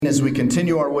As we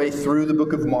continue our way through the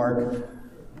book of Mark,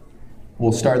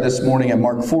 we'll start this morning at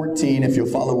Mark 14, if you'll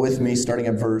follow with me, starting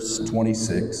at verse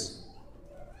 26.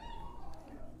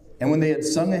 And when they had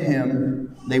sung a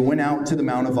hymn, they went out to the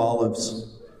Mount of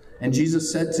Olives. And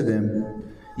Jesus said to them,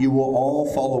 "You will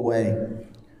all fall away,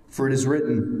 for it is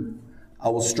written, I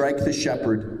will strike the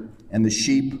shepherd, and the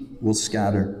sheep will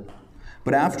scatter.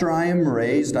 But after I am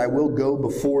raised, I will go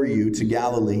before you to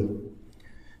Galilee."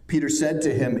 Peter said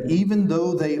to him, "Even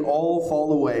though they all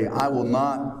fall away, I will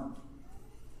not."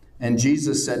 And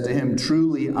Jesus said to him,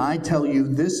 "Truly, I tell you,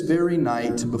 this very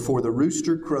night, before the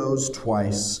rooster crows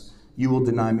twice, you will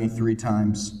deny me 3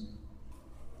 times.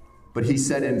 But he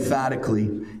said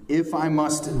emphatically, "If I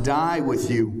must die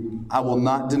with you, I will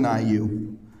not deny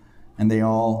you." And they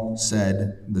all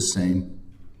said the same.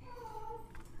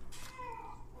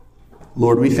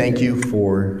 Lord, we thank you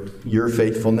for your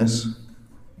faithfulness.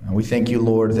 We thank you,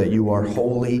 Lord, that you are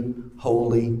holy,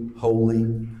 holy,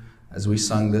 holy, as we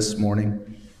sung this morning,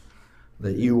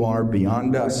 that you are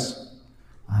beyond us,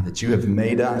 that you have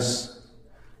made us,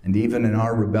 and even in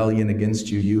our rebellion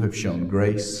against you, you have shown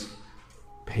grace,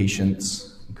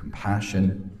 patience, and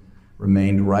compassion,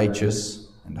 remained righteous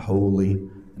and holy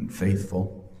and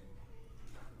faithful.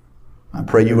 I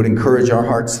pray you would encourage our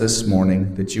hearts this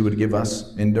morning, that you would give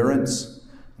us endurance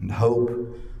and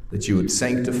hope, that you would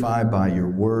sanctify by your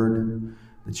word,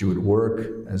 that you would work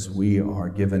as we are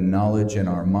given knowledge in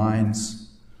our minds,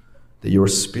 that your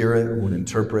Spirit would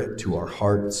interpret to our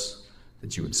hearts,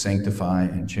 that you would sanctify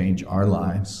and change our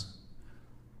lives,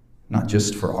 not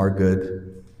just for our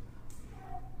good,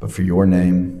 but for your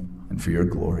name and for your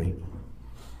glory.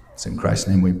 It's in Christ's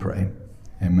name we pray.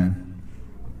 Amen.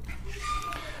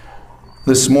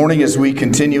 This morning, as we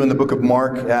continue in the book of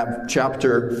Mark at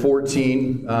chapter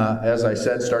 14, as I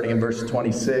said, starting in verse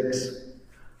 26,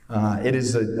 it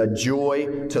is a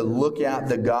joy to look at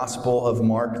the Gospel of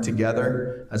Mark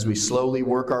together as we slowly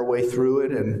work our way through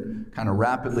it and kind of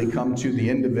rapidly come to the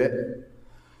end of it.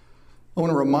 I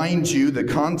want to remind you the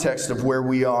context of where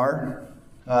we are.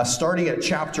 Starting at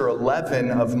chapter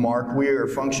 11 of Mark, we are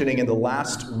functioning in the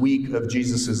last week of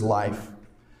Jesus' life.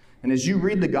 And as you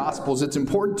read the Gospels, it's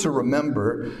important to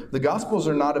remember the Gospels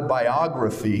are not a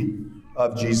biography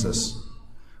of Jesus.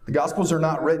 The Gospels are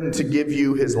not written to give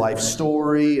you his life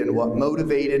story and what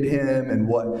motivated him and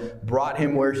what brought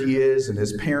him where he is and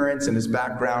his parents and his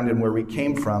background and where we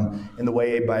came from in the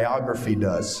way a biography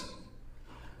does.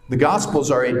 The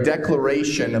Gospels are a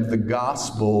declaration of the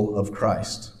gospel of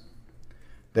Christ.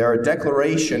 They are a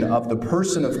declaration of the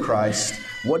person of Christ,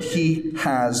 what he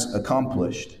has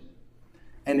accomplished.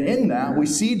 And in that, we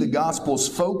see the Gospels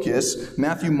focus,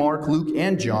 Matthew, Mark, Luke,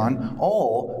 and John,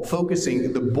 all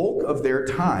focusing the bulk of their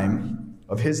time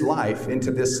of his life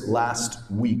into this last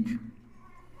week.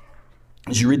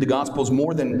 As you read the Gospels,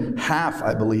 more than half,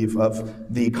 I believe, of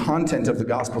the content of the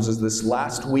Gospels is this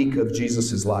last week of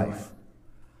Jesus' life.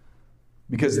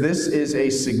 Because this is a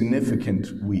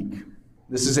significant week.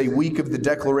 This is a week of the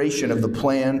declaration of the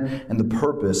plan and the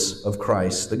purpose of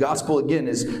Christ. The gospel, again,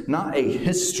 is not a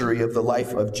history of the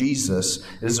life of Jesus.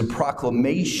 It is a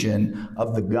proclamation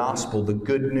of the gospel, the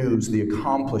good news, the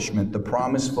accomplishment, the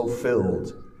promise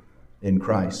fulfilled in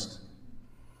Christ.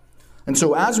 And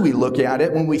so as we look at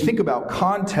it, when we think about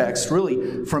context,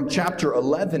 really from chapter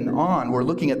 11 on, we're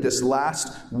looking at this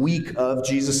last week of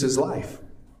Jesus' life.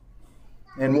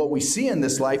 And what we see in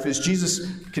this life is Jesus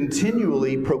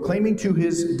continually proclaiming to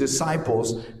his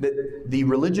disciples that the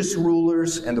religious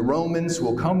rulers and the Romans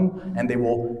will come and they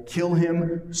will kill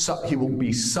him. He will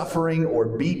be suffering or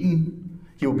beaten.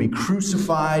 He will be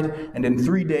crucified. And in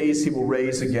 3 days he will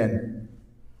rise again.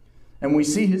 And we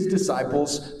see his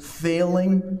disciples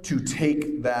failing to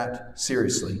take that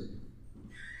seriously.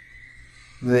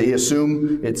 They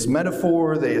assume it's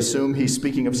metaphor. They assume he's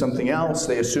speaking of something else.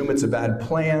 They assume it's a bad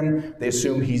plan. They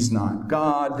assume he's not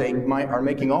God. They are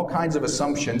making all kinds of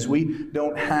assumptions. We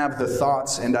don't have the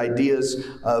thoughts and ideas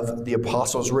of the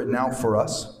apostles written out for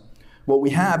us. What we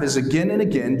have is again and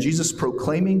again Jesus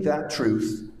proclaiming that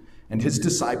truth and his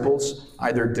disciples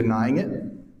either denying it,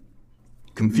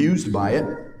 confused by it,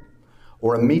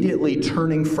 or immediately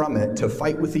turning from it to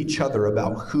fight with each other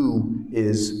about who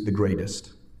is the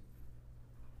greatest.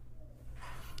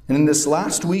 And in this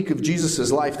last week of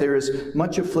Jesus' life, there is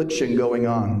much affliction going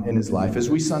on in his life. As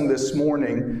we sung this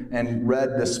morning and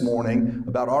read this morning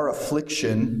about our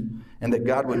affliction and that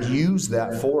God would use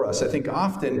that for us, I think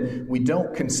often we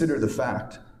don't consider the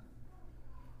fact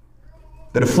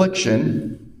that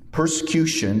affliction,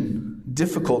 persecution,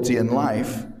 difficulty in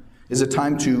life is a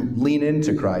time to lean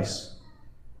into Christ.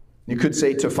 You could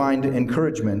say to find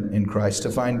encouragement in Christ, to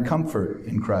find comfort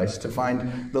in Christ, to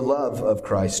find the love of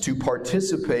Christ, to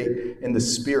participate in the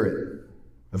Spirit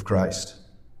of Christ.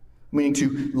 Meaning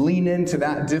to lean into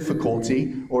that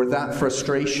difficulty or that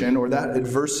frustration or that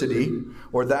adversity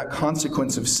or that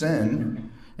consequence of sin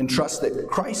and trust that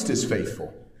Christ is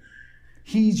faithful.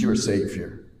 He's your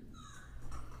Savior.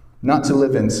 Not to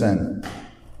live in sin.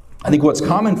 I think what's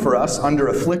common for us under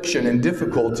affliction and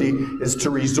difficulty is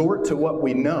to resort to what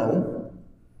we know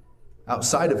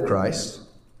outside of Christ,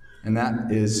 and that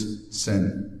is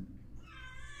sin.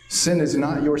 Sin is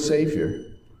not your Savior.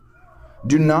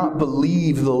 Do not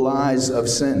believe the lies of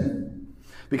sin,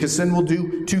 because sin will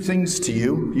do two things to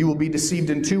you. You will be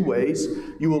deceived in two ways.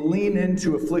 You will lean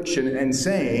into affliction and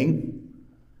saying,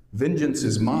 vengeance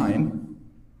is mine,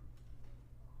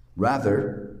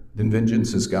 rather than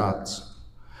vengeance is God's.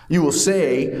 You will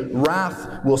say,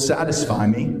 wrath will satisfy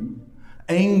me.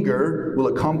 Anger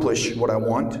will accomplish what I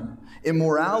want.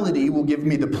 Immorality will give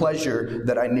me the pleasure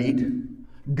that I need.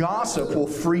 Gossip will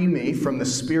free me from the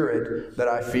spirit that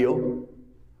I feel.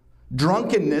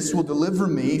 Drunkenness will deliver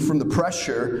me from the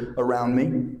pressure around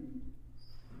me.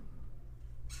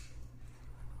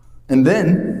 And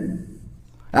then,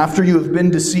 after you have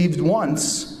been deceived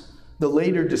once, the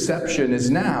later deception is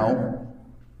now,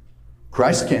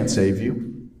 Christ can't save you.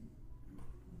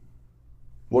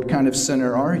 What kind of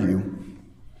sinner are you?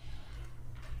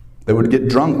 That would get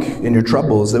drunk in your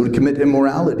troubles, that would commit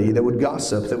immorality, that would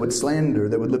gossip, that would slander,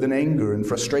 that would live in anger and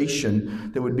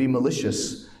frustration, that would be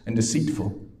malicious and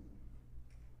deceitful.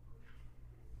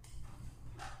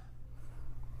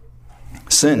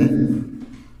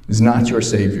 Sin is not your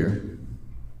Savior.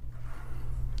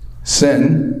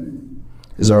 Sin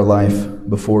is our life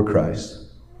before Christ.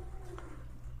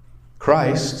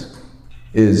 Christ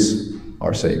is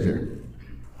our Savior.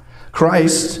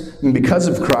 Christ, and because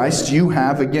of Christ, you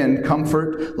have, again,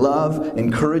 comfort, love,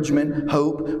 encouragement,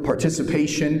 hope,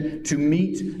 participation to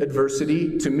meet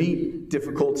adversity, to meet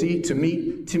difficulty, to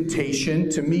meet temptation,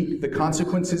 to meet the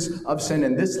consequences of sin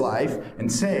in this life,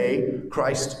 and say,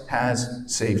 Christ has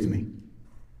saved me.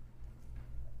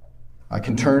 I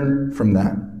can turn from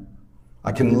that.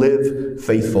 I can live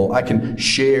faithful. I can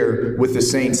share with the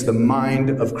saints the mind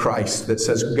of Christ that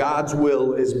says God's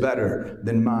will is better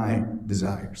than my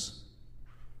desires.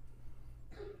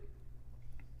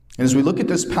 And as we look at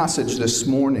this passage this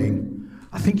morning,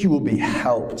 I think you will be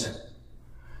helped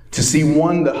to see,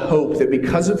 one, the hope that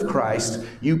because of Christ,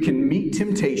 you can meet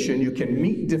temptation, you can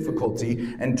meet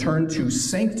difficulty, and turn to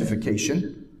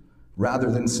sanctification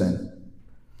rather than sin.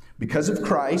 Because of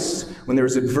Christ, when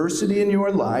there's adversity in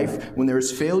your life, when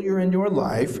there's failure in your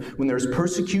life, when there's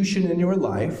persecution in your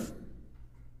life,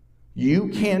 you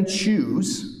can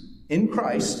choose in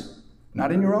Christ,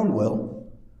 not in your own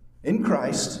will, in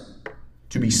Christ,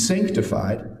 to be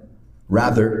sanctified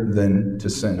rather than to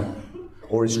sin.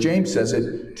 Or as James says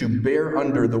it, to bear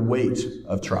under the weight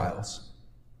of trials,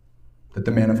 that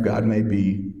the man of God may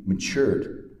be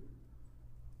matured.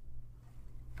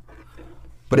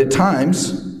 But at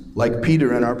times, like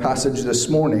Peter in our passage this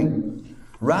morning,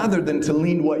 rather than to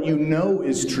lean what you know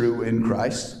is true in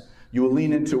Christ, you will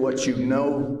lean into what you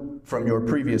know from your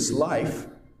previous life,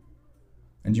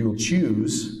 and you will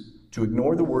choose to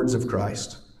ignore the words of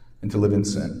Christ and to live in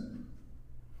sin.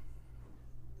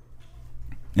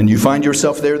 And you find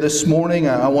yourself there this morning,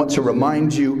 I want to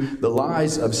remind you the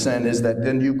lies of sin is that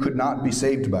then you could not be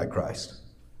saved by Christ.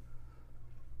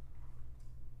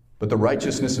 But the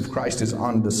righteousness of Christ is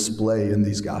on display in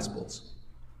these Gospels.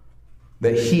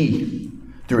 That He,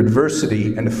 through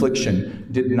adversity and affliction,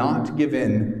 did not give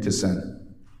in to sin.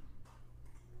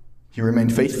 He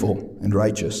remained faithful and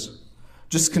righteous.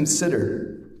 Just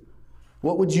consider,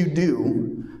 what would you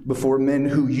do before men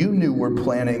who you knew were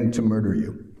planning to murder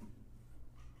you?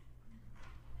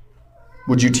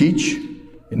 Would you teach,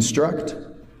 instruct,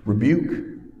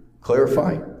 rebuke,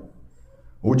 clarify?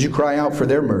 Or would you cry out for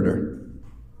their murder?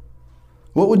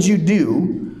 What would you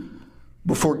do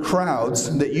before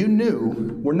crowds that you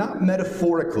knew were not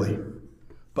metaphorically,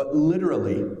 but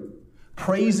literally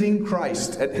praising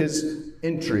Christ at His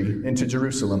entry into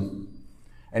Jerusalem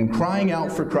and crying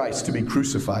out for Christ to be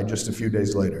crucified just a few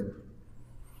days later?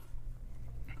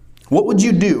 What would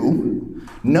you do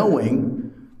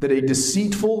knowing that a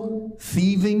deceitful,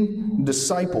 thieving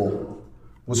disciple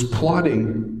was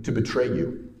plotting to betray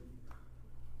you?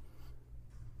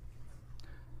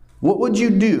 What would you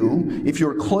do if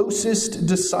your closest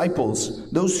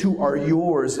disciples, those who are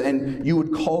yours and you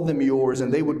would call them yours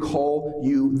and they would call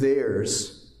you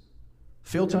theirs,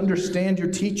 fail to understand your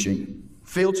teaching,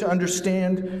 fail to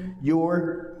understand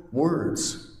your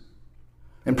words?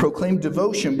 and proclaim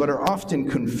devotion, but are often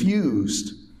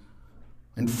confused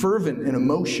and fervent in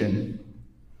emotion,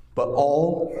 but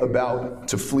all about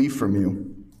to flee from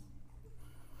you.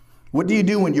 What do you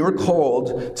do when you're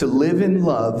called to live in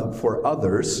love for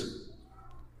others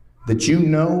that you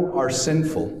know are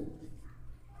sinful?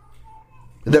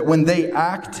 That when they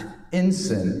act in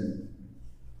sin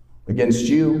against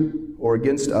you or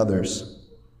against others,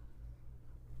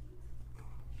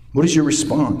 what is your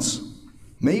response?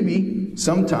 Maybe,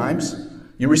 sometimes,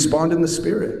 you respond in the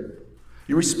Spirit.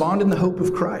 You respond in the hope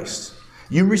of Christ.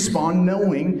 You respond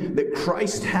knowing that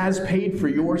Christ has paid for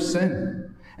your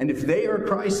sin. And if they are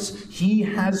Christ's, He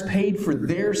has paid for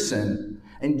their sin.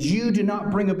 And you do not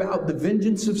bring about the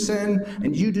vengeance of sin,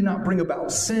 and you do not bring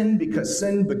about sin because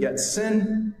sin begets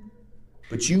sin,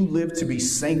 but you live to be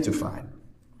sanctified.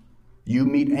 You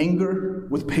meet anger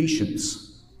with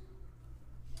patience.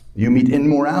 You meet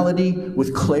immorality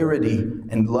with clarity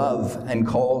and love and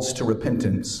calls to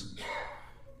repentance.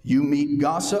 You meet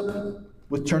gossip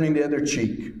with turning the other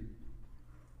cheek.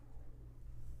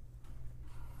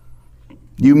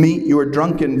 You meet your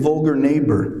drunken, vulgar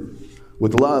neighbor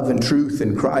with love and truth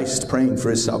in Christ, praying for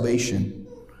his salvation.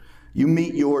 You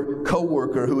meet your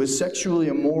coworker who is sexually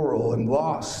immoral and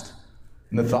lost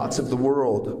in the thoughts of the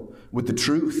world with the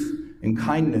truth and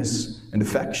kindness and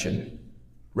affection,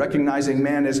 recognizing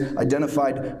man is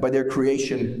identified by their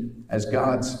creation as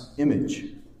God's image,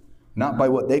 not by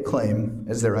what they claim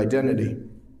as their identity.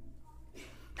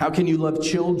 How can you love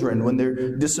children when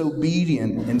they're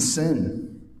disobedient in sin?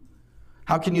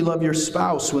 How can you love your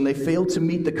spouse when they fail to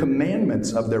meet the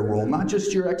commandments of their role, not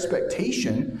just your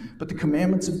expectation, but the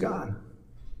commandments of God?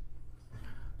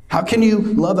 How can you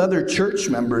love other church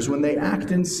members when they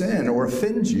act in sin or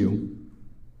offend you?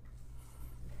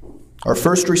 Our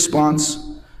first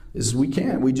response is we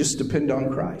can't. We just depend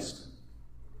on Christ.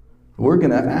 We're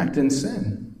going to act in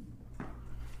sin.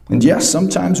 And yes,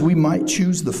 sometimes we might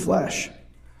choose the flesh.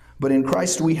 But in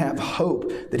Christ we have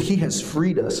hope that He has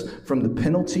freed us from the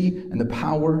penalty and the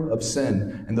power of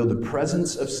sin. And though the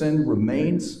presence of sin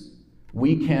remains,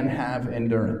 we can have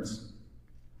endurance.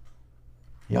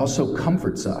 He also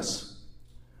comforts us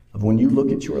of when you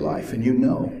look at your life and you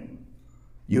know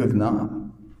you have not.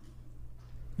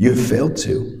 You have failed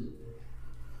to.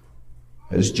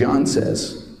 As John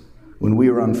says, when we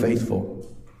are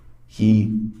unfaithful,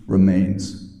 He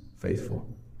remains faithful.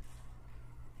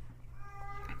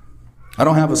 I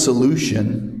don't have a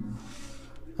solution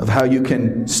of how you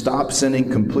can stop sinning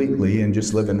completely and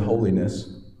just live in holiness.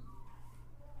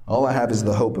 All I have is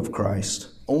the hope of Christ.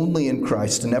 Only in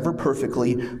Christ, never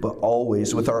perfectly, but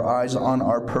always with our eyes on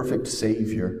our perfect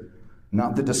Savior,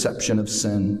 not the deception of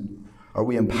sin, are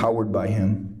we empowered by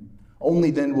Him.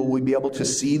 Only then will we be able to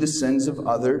see the sins of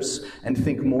others and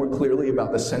think more clearly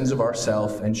about the sins of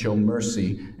ourselves and show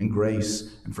mercy and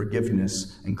grace and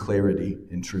forgiveness and clarity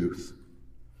and truth.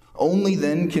 Only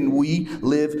then can we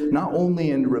live not only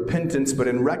in repentance but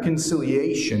in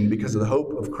reconciliation because of the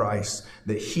hope of Christ,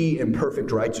 that He in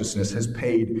perfect righteousness has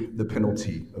paid the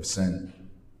penalty of sin.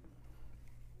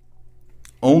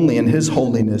 Only in His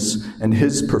holiness and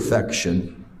His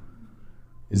perfection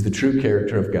is the true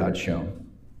character of God shown.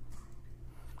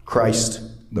 Christ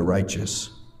the righteous.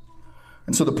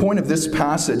 And so the point of this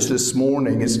passage this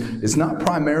morning is not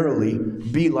primarily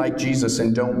be like Jesus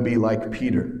and don't be like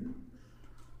Peter.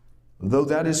 Though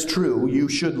that is true, you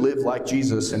should live like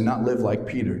Jesus and not live like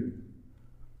Peter.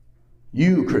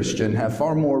 You, Christian, have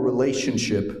far more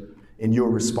relationship in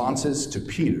your responses to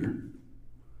Peter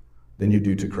than you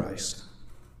do to Christ.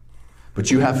 But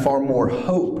you have far more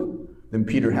hope than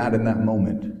Peter had in that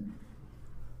moment,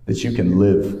 that you can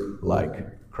live like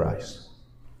Christ.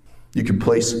 You can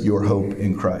place your hope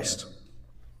in Christ.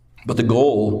 But the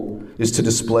goal is to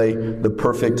display the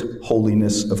perfect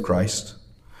holiness of Christ,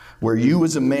 where you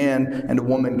as a man and a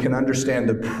woman can understand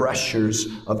the pressures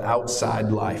of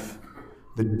outside life,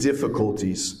 the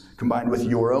difficulties combined with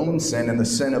your own sin and the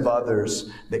sin of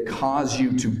others that cause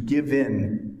you to give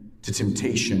in to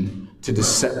temptation, to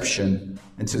deception,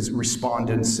 and to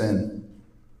respond in sin.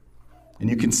 And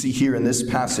you can see here in this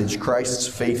passage Christ's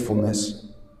faithfulness,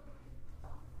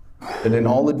 that in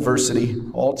all adversity,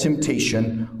 all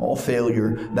temptation, all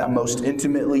failure, that most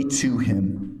intimately to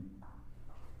Him,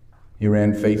 He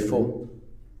ran faithful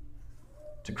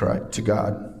to Christ, to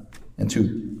God, and to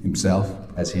Himself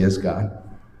as He is God,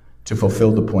 to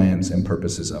fulfill the plans and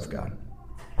purposes of God.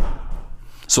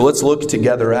 So let's look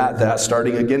together at that,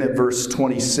 starting again at verse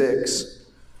 26.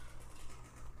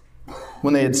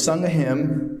 When they had sung a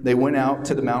hymn, they went out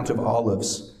to the Mount of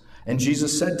Olives. And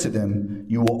Jesus said to them,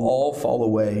 "You will all fall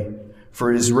away,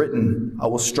 for it is written, I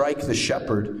will strike the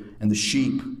shepherd, and the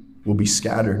sheep will be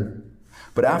scattered.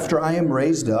 But after I am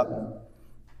raised up,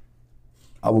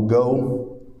 I will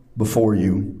go before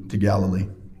you to Galilee.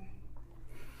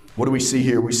 What do we see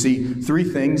here? We see three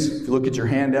things. If you look at your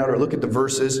handout or look at the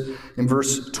verses, in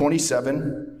verse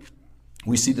 27,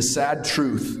 we see the sad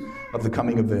truth of the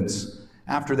coming events.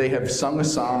 After they have sung a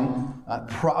song,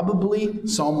 probably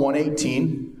Psalm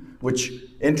 118, which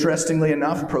interestingly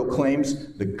enough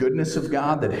proclaims the goodness of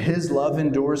God, that his love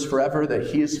endures forever, that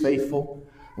he is faithful.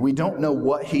 We don't know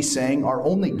what he's saying. Our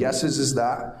only guesses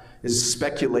is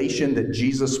speculation that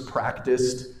Jesus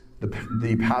practiced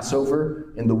the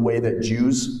Passover in the way that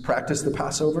Jews practiced the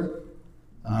Passover.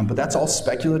 But that's all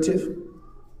speculative.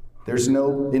 There's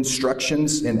no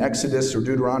instructions in Exodus or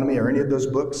Deuteronomy or any of those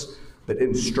books that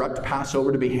instruct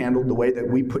Passover to be handled the way that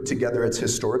we put together it's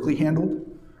historically handled.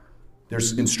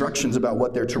 There's instructions about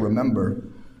what they're to remember,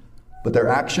 but their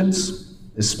actions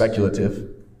is speculative.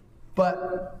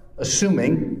 But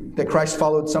assuming that Christ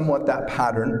followed somewhat that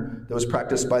pattern that was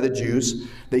practiced by the Jews,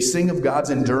 they sing of God's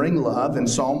enduring love in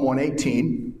Psalm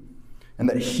 118, and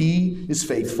that he is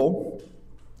faithful.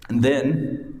 And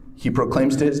then he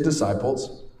proclaims to his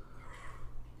disciples,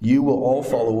 "You will all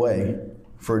fall away,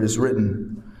 for it is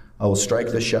written, I will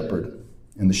strike the shepherd,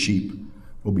 and the sheep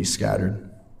will be scattered."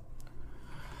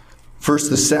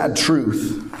 First, the sad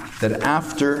truth that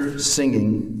after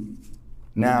singing,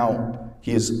 now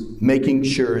he is making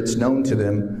sure it's known to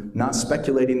them, not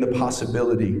speculating the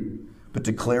possibility, but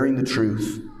declaring the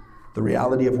truth, the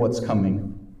reality of what's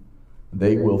coming.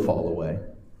 They will fall away.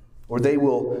 Or they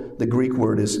will, the Greek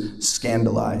word is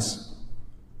scandalize,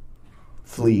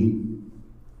 flee.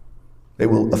 They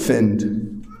will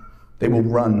offend. They will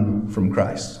run from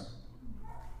Christ.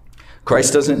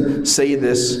 Christ doesn't say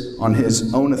this on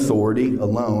his own authority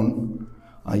alone.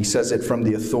 He says it from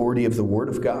the authority of the Word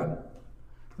of God,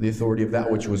 the authority of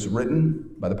that which was written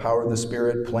by the power of the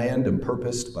Spirit, planned and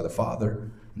purposed by the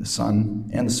Father and the Son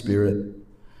and the Spirit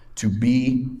to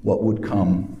be what would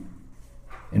come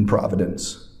in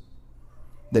providence.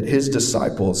 That his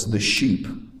disciples, the sheep,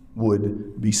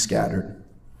 would be scattered,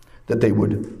 that they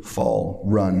would fall,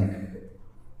 run.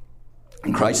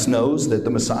 And Christ knows that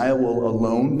the Messiah will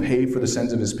alone pay for the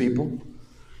sins of his people.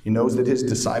 He knows that his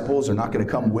disciples are not going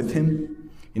to come with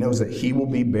him. He knows that he will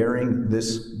be bearing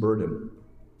this burden.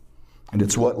 And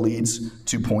it's what leads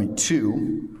to point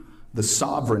two, the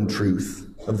sovereign truth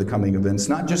of the coming events.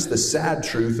 Not just the sad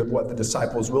truth of what the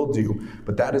disciples will do,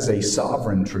 but that is a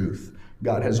sovereign truth.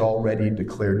 God has already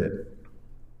declared it.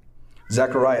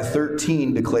 Zechariah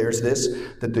 13 declares this,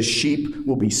 that the sheep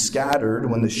will be scattered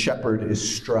when the shepherd is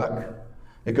struck.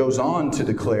 It goes on to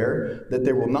declare that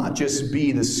there will not just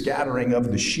be the scattering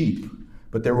of the sheep,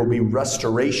 but there will be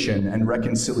restoration and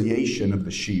reconciliation of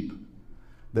the sheep.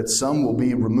 That some will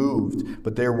be removed,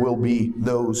 but there will be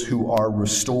those who are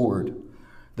restored.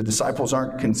 The disciples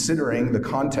aren't considering the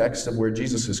context of where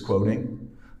Jesus is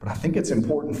quoting, but I think it's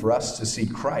important for us to see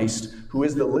Christ, who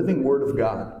is the living Word of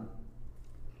God,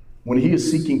 when he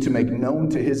is seeking to make known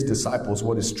to his disciples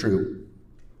what is true.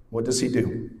 What does he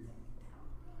do?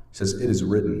 He says, "It is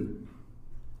written."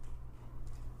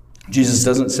 Jesus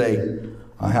doesn't say,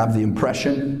 "I have the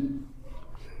impression."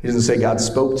 He doesn't say, "God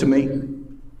spoke to me."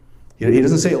 He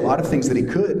doesn't say a lot of things that he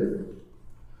could.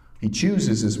 He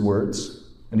chooses his words,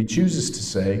 and he chooses to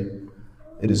say,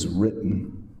 "It is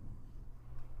written."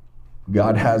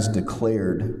 God has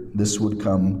declared this would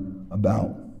come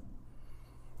about.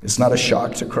 It's not a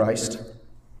shock to Christ,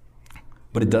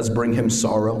 but it does bring him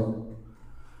sorrow.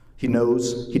 He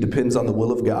knows he depends on the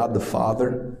will of God the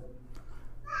Father.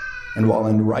 And while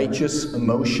in righteous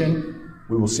emotion,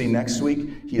 we will see next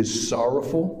week, he is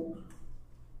sorrowful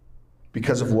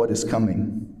because of what is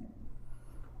coming.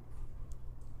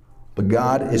 But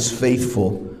God is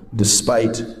faithful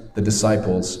despite the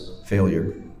disciples'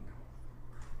 failure.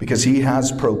 Because he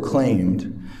has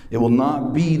proclaimed, it will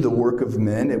not be the work of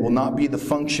men, it will not be the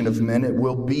function of men, it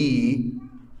will be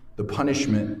the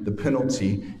punishment, the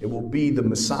penalty. It will be the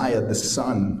Messiah, the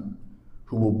Son,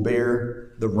 who will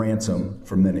bear the ransom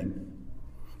for many.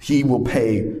 He will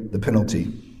pay the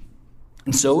penalty.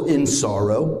 And so in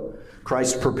sorrow,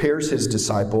 Christ prepares his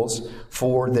disciples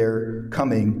for their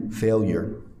coming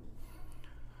failure.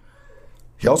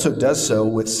 He also does so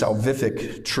with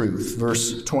salvific truth.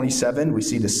 Verse 27, we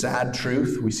see the sad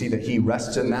truth. We see that he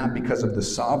rests in that because of the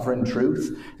sovereign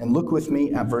truth. And look with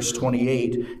me at verse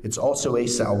 28. It's also a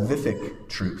salvific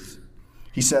truth.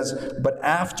 He says, "But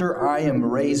after I am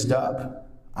raised up,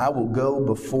 I will go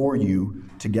before you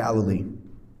to Galilee."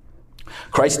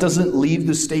 Christ doesn't leave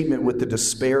the statement with the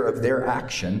despair of their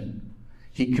action.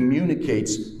 He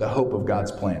communicates the hope of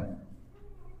God's plan.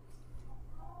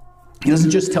 He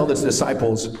doesn't just tell the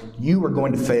disciples, you are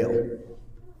going to fail.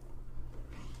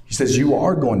 He says, you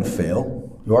are going to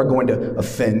fail. You are going to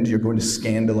offend. You're going to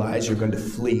scandalize. You're going to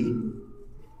flee.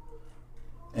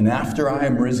 And after I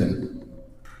am risen,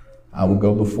 I will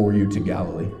go before you to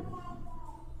Galilee.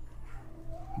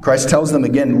 Christ tells them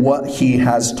again what he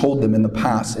has told them in the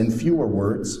past in fewer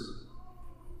words,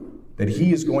 that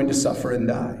he is going to suffer and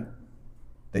die,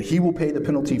 that he will pay the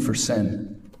penalty for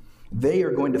sin. They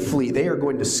are going to flee. They are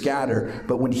going to scatter.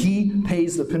 But when he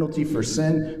pays the penalty for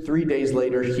sin, 3 days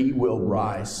later, he will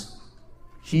rise.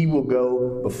 He will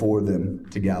go before them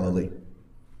to Galilee.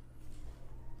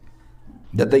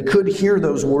 That they could hear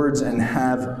those words and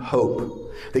have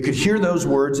hope. They could hear those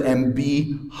words and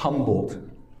be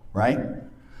humbled, right?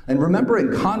 And remember,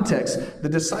 in context, the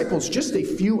disciples just a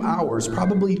few hours,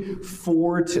 probably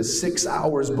 4 to 6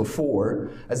 hours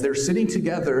before, as they're sitting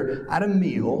together at a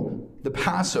meal, the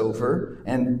Passover,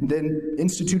 and then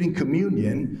instituting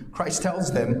communion, Christ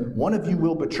tells them, one of you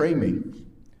will betray me.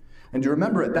 And you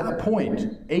remember, at that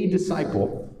point, a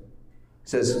disciple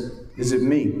says, is it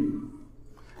me?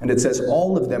 And it says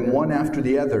all of them, one after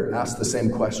the other, asked the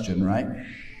same question, right?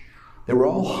 They were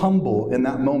all humble in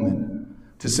that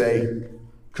moment to say,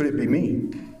 could it be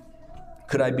me?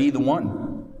 Could I be the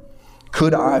one?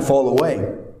 Could I fall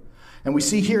away? And we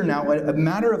see here now, a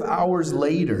matter of hours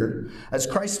later, as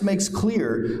Christ makes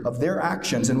clear of their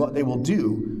actions and what they will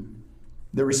do,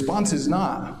 the response is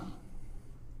not,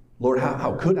 Lord,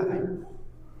 how could I?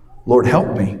 Lord,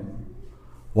 help me.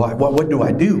 What do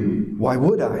I do? Why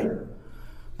would I?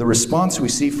 The response we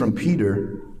see from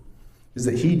Peter is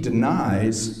that he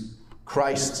denies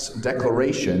Christ's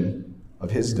declaration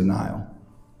of his denial.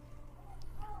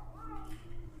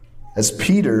 As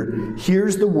Peter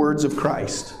hears the words of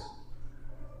Christ,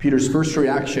 Peter's first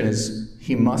reaction is,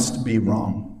 he must be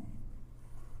wrong.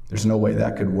 There's no way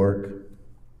that could work.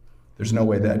 There's no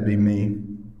way that'd be me.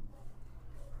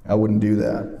 I wouldn't do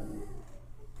that.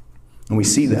 And we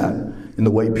see that in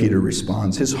the way Peter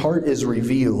responds. His heart is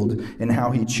revealed in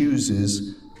how he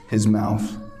chooses his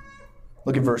mouth.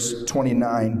 Look at verse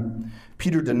 29.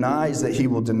 Peter denies that he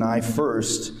will deny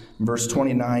first. In verse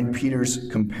 29, Peter's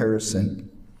comparison.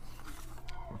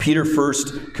 Peter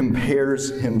first compares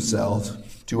himself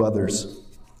to others.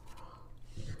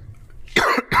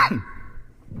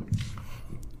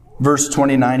 Verse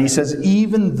 29, he says,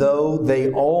 even though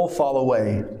they all fall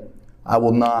away, I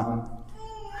will not.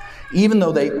 Even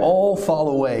though they all fall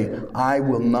away, I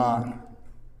will not.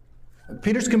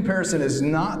 Peter's comparison is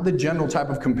not the general type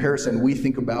of comparison we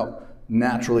think about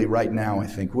naturally right now, I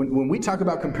think. When we talk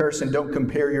about comparison, don't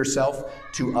compare yourself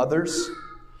to others.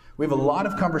 We have a lot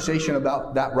of conversation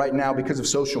about that right now because of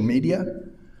social media.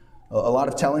 A lot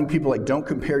of telling people, like, don't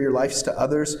compare your lives to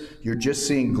others. You're just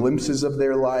seeing glimpses of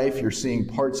their life. You're seeing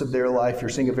parts of their life. You're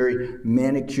seeing a very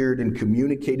manicured and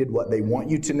communicated what they want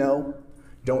you to know.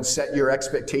 Don't set your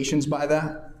expectations by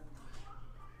that.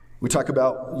 We talk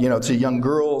about, to young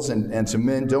girls and to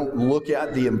men, don't look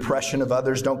at the impression of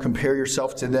others. Don't compare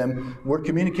yourself to them. We're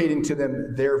communicating to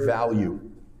them their value.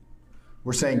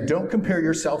 We're saying, don't compare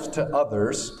yourself to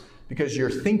others because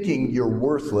you're thinking you're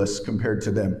worthless compared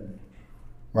to them.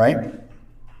 Right?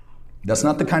 That's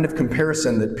not the kind of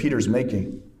comparison that Peter's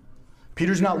making.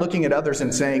 Peter's not looking at others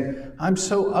and saying, I'm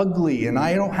so ugly and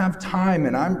I don't have time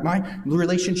and my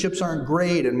relationships aren't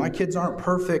great and my kids aren't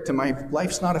perfect and my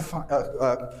life's not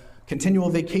a continual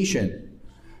vacation.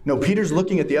 No, Peter's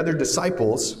looking at the other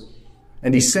disciples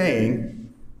and he's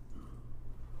saying,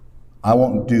 I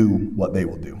won't do what they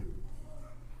will do.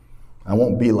 I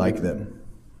won't be like them.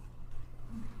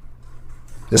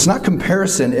 It's not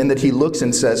comparison in that he looks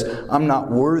and says, I'm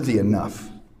not worthy enough.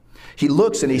 He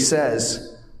looks and he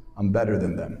says, I'm better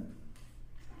than them.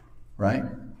 Right?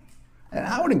 And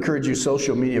I would encourage you,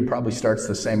 social media probably starts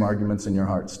the same arguments in your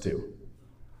hearts too.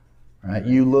 Right?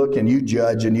 You look and you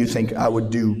judge and you think, I would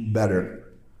do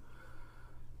better.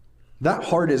 That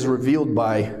heart is revealed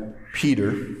by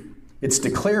Peter. It's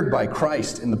declared by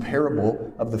Christ in the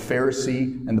parable of the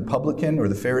Pharisee and the publican, or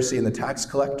the Pharisee and the tax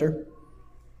collector.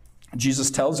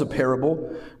 Jesus tells a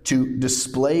parable to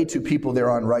display to people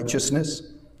their unrighteousness.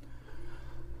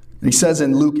 He says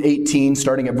in Luke 18,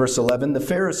 starting at verse 11, the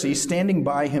Pharisee, standing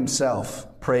by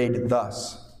himself, prayed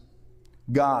thus,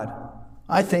 God,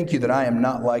 I thank you that I am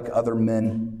not like other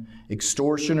men,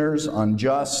 extortioners,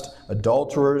 unjust,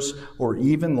 adulterers, or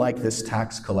even like this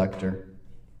tax collector.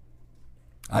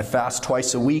 I fast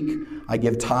twice a week. I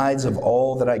give tithes of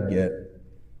all that I get.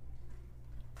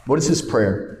 What is his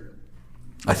prayer?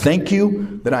 I thank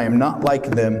you that I am not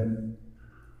like them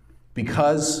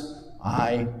because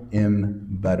I am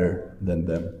better than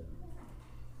them.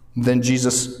 Then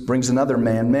Jesus brings another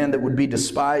man that would be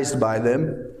despised by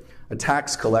them, a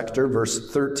tax collector,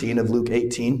 verse 13 of Luke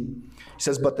 18. He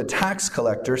says, "But the tax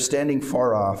collector, standing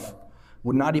far off,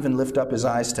 would not even lift up his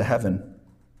eyes to heaven.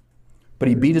 But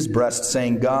he beat his breast,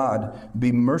 saying, 'God,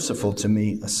 be merciful to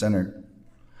me, a sinner.'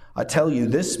 I tell you,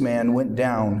 this man went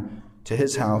down to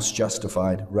his house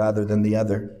justified rather than the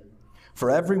other. For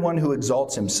everyone who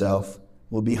exalts himself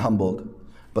will be humbled,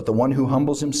 but the one who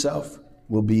humbles himself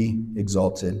will be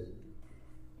exalted."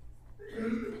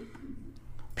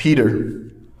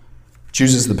 Peter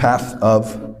chooses the path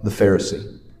of the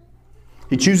Pharisee.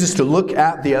 He chooses to look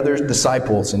at the other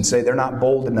disciples and say, they're not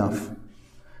bold enough.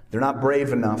 They're not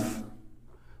brave enough.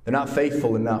 They're not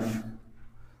faithful enough.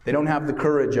 They don't have the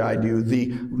courage I do,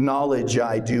 the knowledge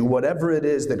I do, whatever it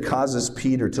is that causes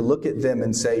Peter to look at them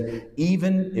and say,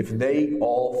 even if they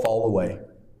all fall away,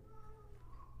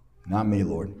 not me,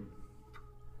 Lord.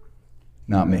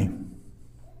 Not me.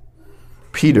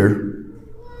 Peter,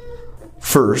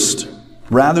 first,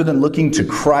 rather than looking to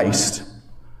Christ,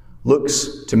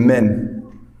 looks to men.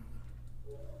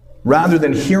 Rather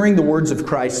than hearing the words of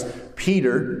Christ,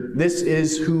 Peter, this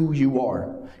is who you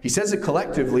are. He says it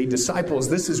collectively, disciples,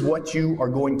 this is what you are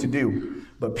going to do.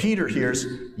 But Peter hears,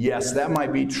 yes, that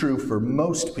might be true for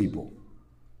most people.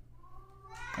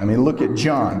 I mean, look at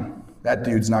John. That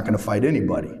dude's not going to fight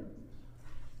anybody.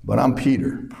 But I'm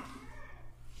Peter.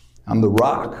 I'm the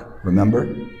rock,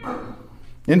 remember?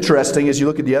 Interesting, as you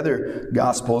look at the other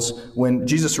Gospels, when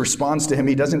Jesus responds to him,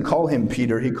 he doesn't call him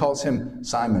Peter, he calls him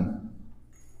Simon.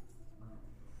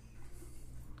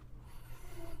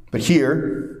 But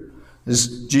here,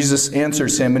 as Jesus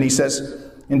answers him, and he says,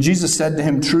 "And Jesus said to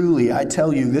him, 'Truly, I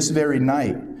tell you, this very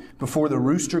night, before the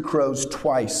rooster crows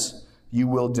twice, you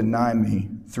will deny me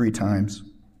 3 times.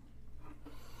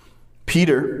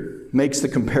 Peter makes the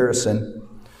comparison.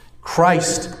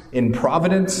 Christ in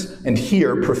providence, and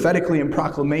here prophetically in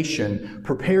proclamation,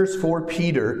 prepares for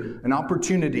Peter an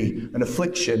opportunity, an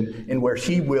affliction, in where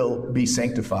he will be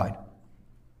sanctified.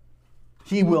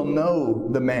 He will know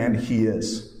the man he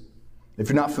is. If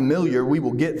you're not familiar, we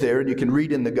will get there, and you can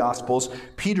read in the Gospels,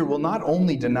 Peter will not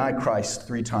only deny Christ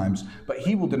 3 times, but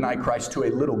he will deny Christ to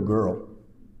a little girl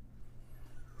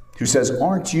who says,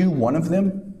 "Aren't you one of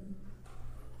them?"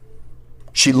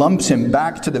 She lumps him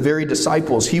back to the very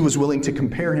disciples he was willing to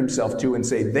compare himself to and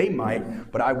say, they might,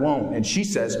 but I won't. And she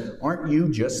says, "Aren't you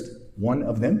just one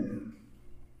of them?"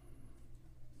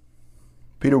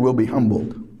 Peter will be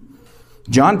humbled.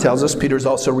 John tells us Peter is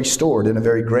also restored in a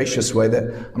very gracious way that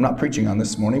I'm not preaching on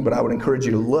this morning, but I would encourage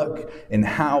you to look in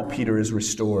how Peter is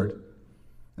restored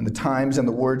and the times and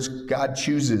the words God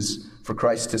chooses for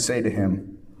Christ to say to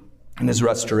him in his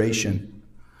restoration.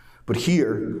 But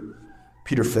here,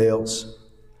 Peter fails.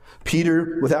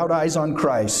 Peter, without eyes on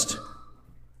Christ,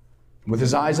 with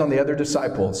his eyes on the other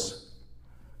disciples,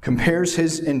 compares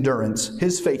his endurance,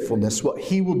 his faithfulness, what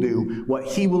he will do, what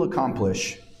he will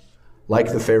accomplish,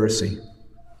 like the Pharisee.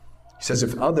 He says,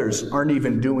 if others aren't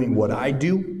even doing what I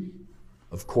do,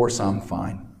 of course I'm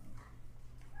fine.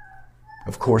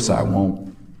 Of course I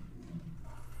won't.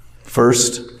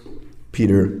 First,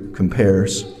 Peter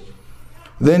compares.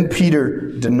 Then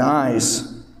Peter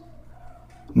denies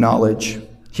knowledge.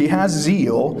 He has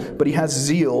zeal, but he has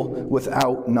zeal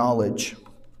without knowledge.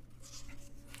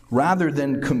 Rather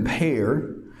than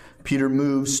compare, Peter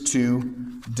moves to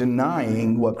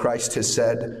denying what Christ has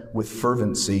said with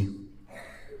fervency.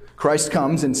 Christ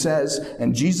comes and says,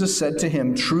 "And Jesus said to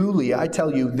him, 'Truly, I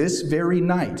tell you, this very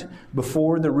night,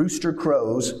 before the rooster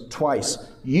crows twice,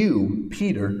 you,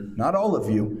 Peter,'" not all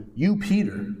of you, "you,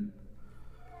 Peter,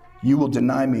 you will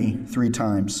deny me 3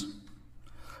 times.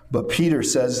 But Peter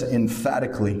says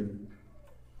emphatically,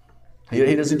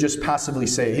 he doesn't just passively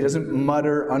say it. He doesn't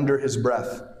mutter under his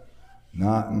breath,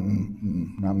 not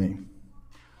me.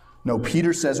 No,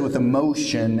 Peter says with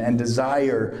emotion and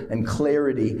desire and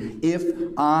clarity, "If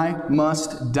I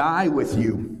must die with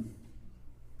you,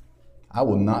 I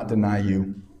will not deny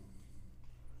you."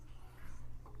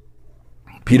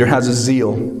 Peter has a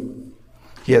zeal.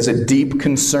 He has a deep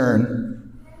concern,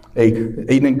 an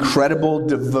incredible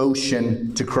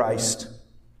devotion to Christ.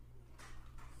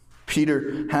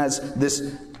 Peter has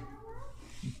this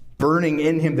burning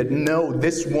in him that, no,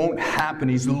 this won't happen.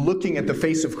 He's looking at the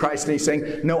face of Christ and he's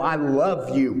saying, "No, I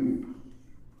love you.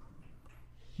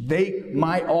 They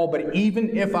might all, but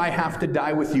even if I have to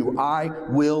die with you, I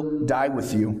will die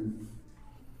with you."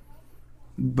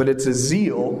 But it's a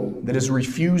zeal that is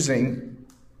refusing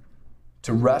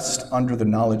to rest under the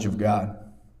knowledge of God.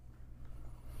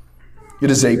 It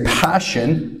is a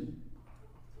passion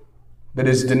that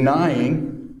is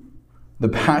denying the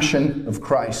passion of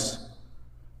Christ.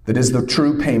 that is the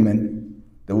true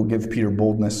payment that will give Peter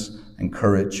boldness and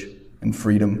courage and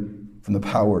freedom from the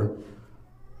power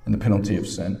and the penalty of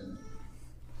sin.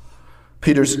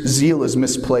 Peter's zeal is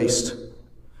misplaced.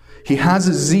 He has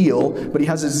a zeal, but he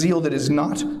has a zeal that is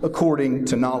not according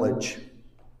to knowledge.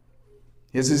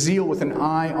 He has a zeal with an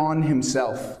eye on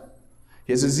himself.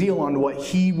 He has a zeal on what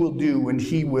he will do and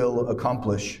he will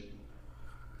accomplish.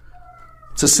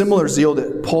 It's a similar zeal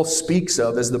that Paul speaks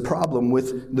of as the problem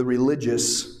with the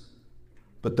religious,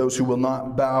 but those who will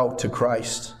not bow to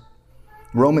Christ.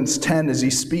 Romans 10, as he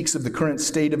speaks of the current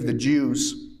state of the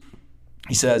Jews,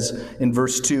 he says in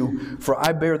verse 2, "For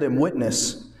I bear them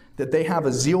witness that they have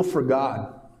a zeal for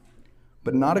God,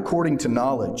 but not according to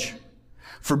knowledge.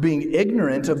 For being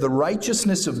ignorant of the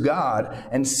righteousness of God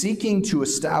and seeking to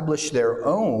establish their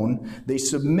own, they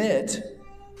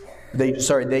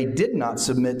did not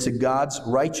submit to God's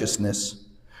righteousness.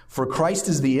 For Christ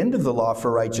is the end of the law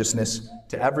for righteousness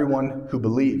to everyone who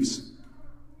believes."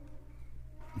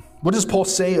 What does Paul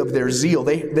say of their zeal?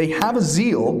 They have a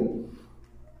zeal,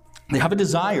 they have a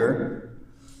desire,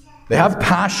 they have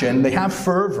passion, they have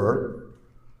fervor.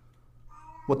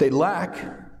 What they lack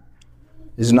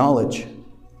is knowledge.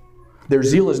 Their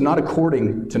zeal is not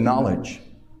according to knowledge.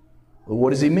 Well, what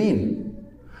does he mean?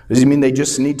 Does he mean they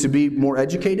just need to be more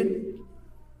educated?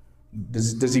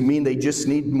 Does he mean they just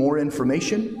need more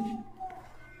information?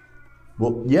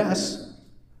 Well, yes,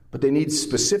 but they need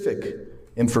specific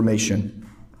information.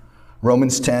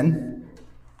 Romans 10,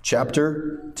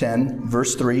 chapter 10,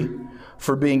 verse 3,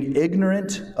 "For being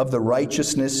ignorant of the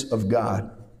righteousness of God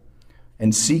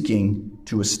and seeking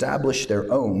to establish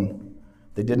their own,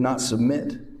 they did not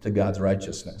submit to God's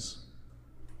righteousness."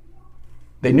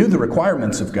 They knew the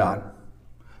requirements of God.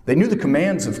 They knew the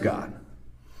commands of God.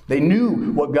 They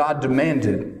knew what God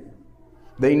demanded.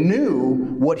 They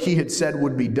knew what he had said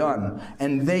would be done.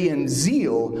 And they in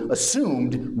zeal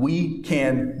assumed we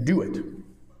can do it.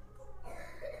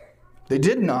 They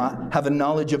did not have a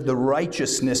knowledge of the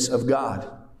righteousness of God,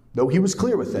 though he was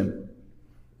clear with them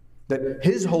that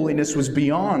his holiness was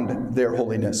beyond their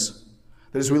holiness.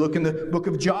 That as we look in the book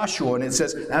of Joshua, and it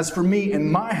says, "As for me and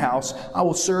my house, I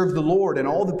will serve the Lord." And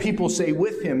all the people say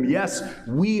with him, "Yes,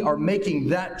 we are making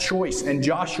that choice." And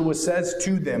Joshua says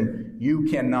to them, "You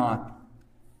cannot.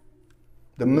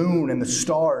 The moon and the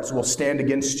stars will stand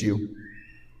against you,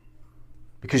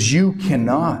 because you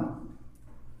cannot."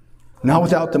 Not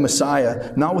without the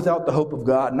Messiah, not without the hope of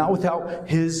God, not without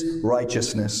his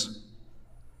righteousness.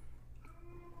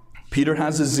 Peter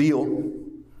has a zeal.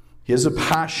 He has a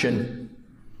passion.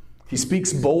 He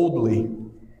speaks boldly.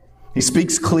 He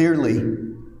speaks clearly.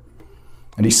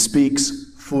 And he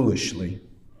speaks foolishly,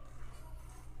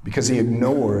 because he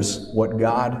ignores what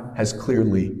God has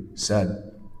clearly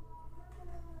said.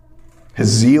 His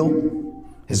zeal,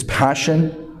 his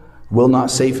passion will not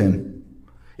save him.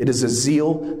 It is a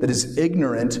zeal that is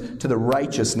ignorant to the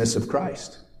righteousness of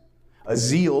Christ. A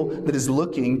zeal that is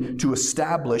looking to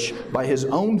establish by his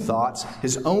own thoughts,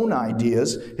 his own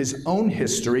ideas, his own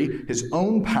history, his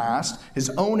own past,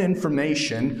 his own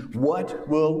information, what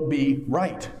will be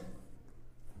right.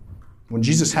 When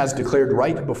Jesus has declared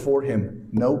right before him,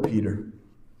 "No, Peter,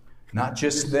 not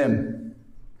just them,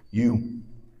 you."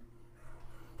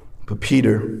 But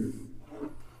Peter,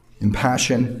 in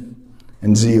passion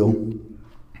and zeal,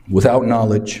 without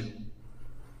knowledge,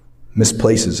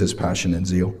 misplaces his passion and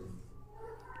zeal.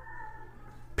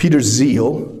 Peter's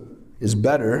zeal is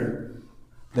better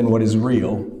than what is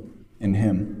real in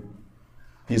him.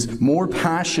 He's more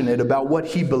passionate about what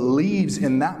he believes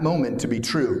in that moment to be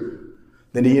true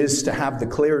than he is to have the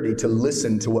clarity to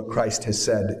listen to what Christ has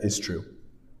said is true.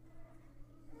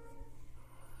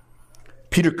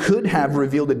 Peter could have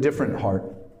revealed a different heart,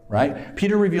 right?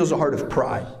 Peter reveals a heart of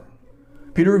pride.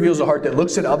 Peter reveals a heart that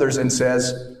looks at others and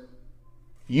says,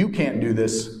 "You can't do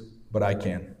this, but I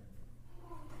can."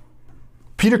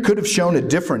 Peter could have shown a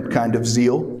different kind of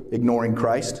zeal, ignoring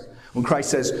Christ. When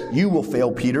Christ says, "You will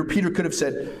fail, Peter," Peter could have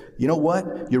said, "You know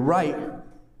what? You're right.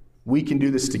 We can do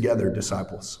this together,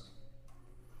 disciples.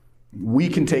 We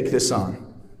can take this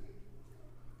on.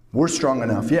 We're strong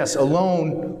enough. Yes,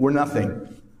 alone, we're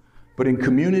nothing. But in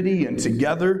community and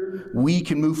together, we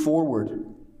can move forward.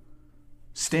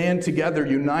 Stand together,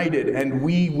 united, and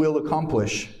we will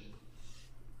accomplish."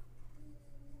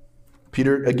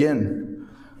 Peter, again,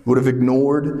 would have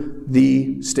ignored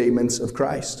the statements of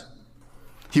Christ.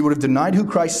 He would have denied who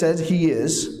Christ said he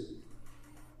is,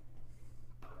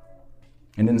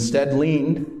 and instead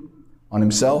leaned on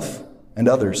himself and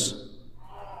others.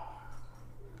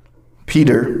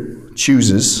 Peter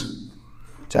chooses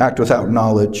to act without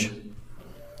knowledge.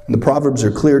 And the Proverbs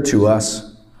are clear to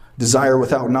us. Desire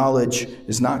without knowledge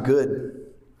is not good,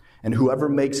 and whoever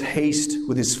makes haste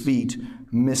with his feet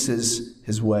misses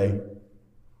his way.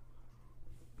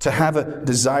 To have a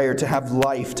desire, to have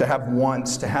life, to have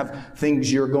wants, to have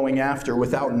things you're going after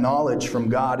without knowledge from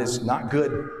God is not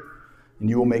good. And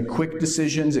you will make quick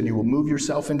decisions, and you will move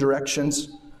yourself in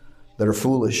directions that are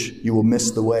foolish. You will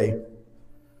miss the way.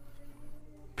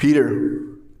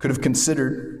 Peter could have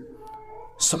considered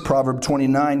Proverb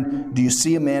 29, do you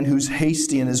see a man who's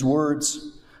hasty in his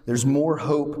words? There's more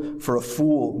hope for a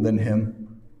fool than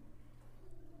him.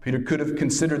 Peter could have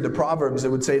considered the Proverbs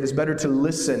that would say it is better to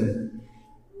listen,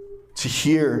 to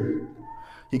hear.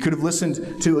 He could have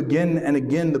listened to again and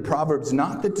again the Proverbs,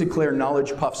 not that declare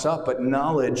knowledge puffs up, but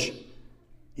knowledge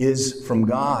is from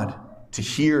God. To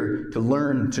hear, to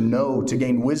learn, to know, to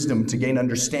gain wisdom, to gain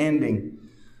understanding,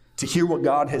 to hear what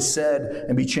God has said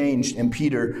and be changed. And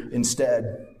Peter,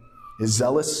 instead, is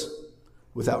zealous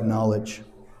without knowledge.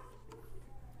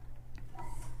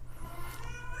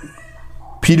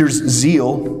 Peter's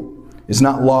zeal is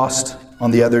not lost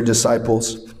on the other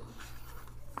disciples.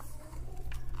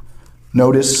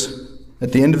 Notice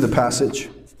at the end of the passage,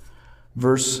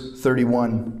 verse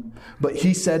 31, but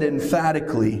he said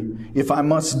emphatically, if I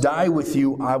must die with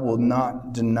you, I will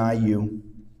not deny you.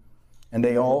 And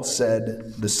they all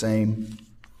said the same.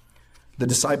 The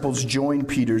disciples joined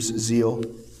Peter's zeal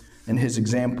and his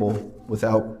example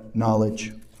without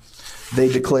knowledge.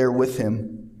 They declare with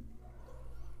him.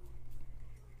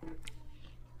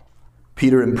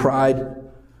 Peter in pride,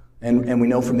 and we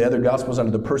know from the other Gospels,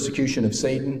 under the persecution of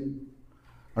Satan,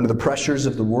 under the pressures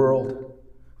of the world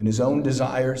and his own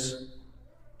desires,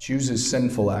 chooses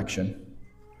sinful action.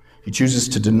 He chooses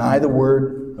to deny the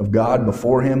word of God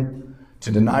before him,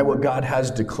 to deny what God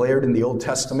has declared in the Old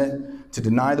Testament, to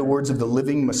deny the words of the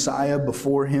living Messiah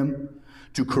before him,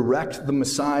 to correct the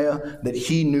Messiah that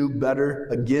he knew better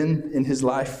again in his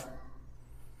life.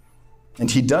 And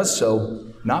he does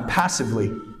so not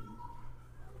passively.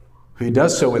 He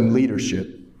does so in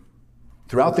leadership.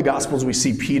 Throughout the Gospels, we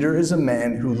see Peter is a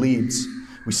man who leads.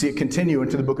 We see it continue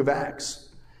into the book of Acts.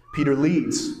 Peter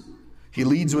leads. He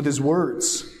leads with his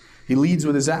words. He leads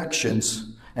with his actions.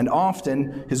 And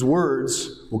often his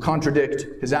words will contradict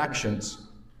his actions.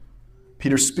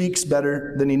 Peter speaks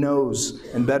better than he knows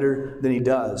and better than he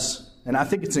does. And I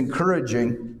think it's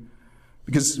encouraging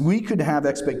because we could have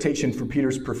expectation for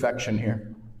Peter's perfection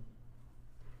here.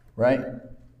 Right?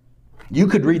 You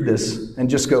could read this and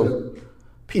just go,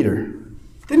 Peter,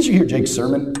 didn't you hear Jake's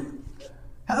sermon?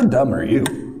 How dumb are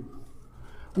you?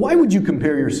 Why would you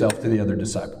compare yourself to the other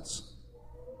disciples?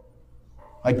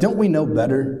 Like, don't we know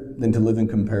better than to live in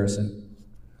comparison?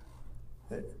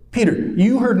 Peter,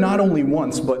 you heard not only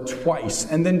once, but twice,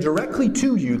 and then directly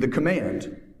to you the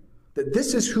command that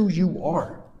this is who you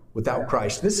are without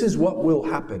Christ. This is what will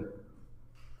happen.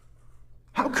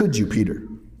 How could you, Peter?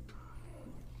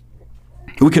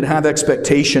 We could have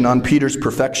expectation on Peter's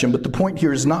perfection, but the point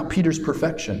here is not Peter's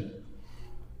perfection.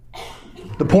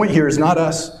 The point here is not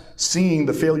us seeing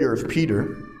the failure of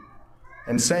Peter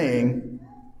and saying,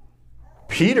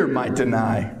 Peter might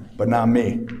deny, but not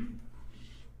me.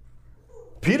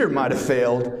 Peter might have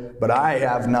failed, but I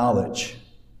have knowledge.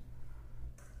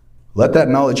 Let that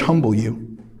knowledge humble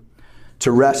you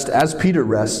to rest as Peter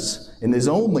rests in his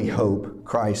only hope,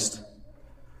 Christ.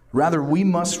 Rather, we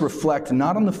must reflect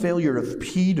not on the failure of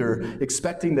Peter,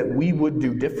 expecting that we would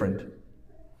do different.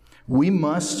 We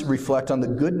must reflect on the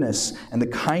goodness and the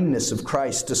kindness of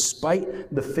Christ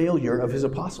despite the failure of his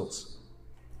apostles.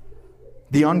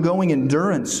 The ongoing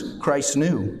endurance Christ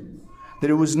knew, that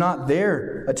it was not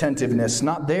their attentiveness,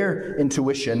 not their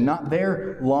intuition, not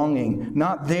their longing,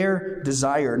 not their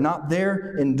desire, not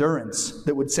their endurance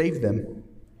that would save them,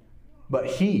 but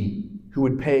he who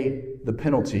would pay the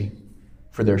penalty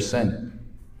for their sin.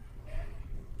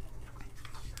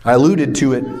 I alluded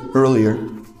to it earlier.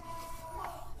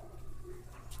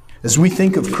 As we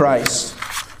think of Christ,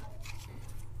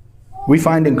 we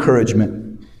find encouragement.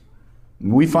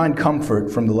 We find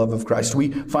comfort from the love of Christ. We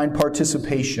find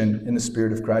participation in the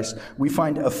Spirit of Christ. We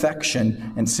find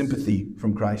affection and sympathy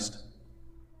from Christ.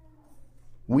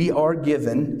 We are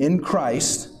given in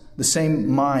Christ the same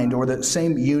mind or the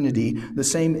same unity, the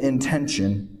same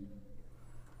intention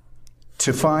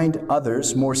to find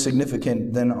others more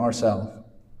significant than ourselves.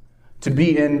 To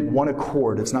be in one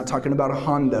accord. It's not talking about a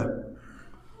Honda.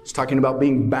 It's talking about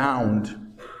being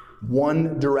bound.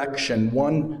 One direction,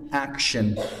 one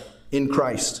action in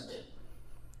Christ.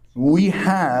 We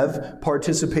have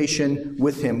participation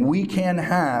with him. We can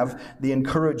have the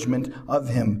encouragement of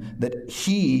him that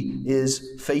he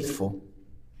is faithful.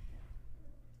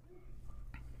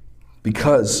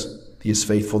 Because He is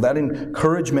faithful. That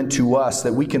encouragement to us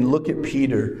that we can look at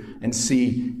Peter and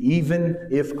see, even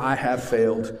if I have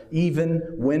failed, even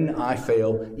when I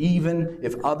fail, even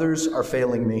if others are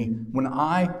failing me, when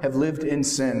I have lived in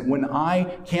sin, when I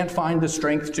can't find the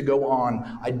strength to go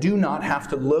on, I do not have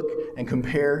to look and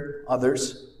compare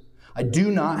others. I do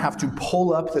not have to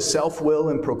pull up the self-will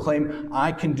and proclaim,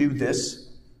 I can do this.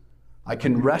 I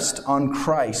can rest on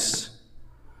Christ,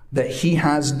 that He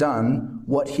has done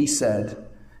what He said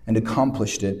and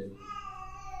accomplished it.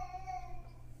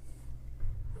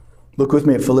 Look with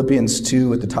me at Philippians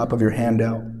 2 at the top of your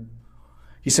handout.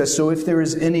 He says, so if there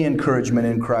is any encouragement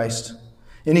in Christ,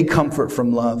 any comfort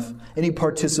from love, any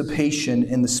participation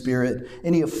in the Spirit,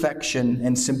 any affection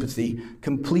and sympathy,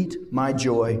 complete my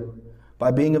joy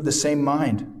by being of the same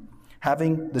mind,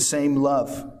 having the same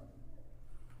love,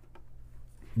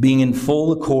 being in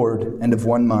full accord and of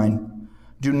one mind.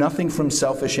 Do nothing from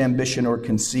selfish ambition or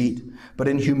conceit, but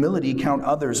in humility count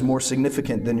others more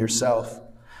significant than yourself.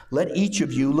 Let each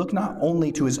of you look not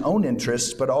only to his own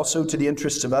interests, but also to the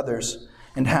interests of others,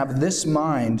 and have this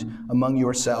mind among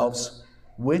yourselves,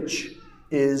 which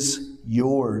is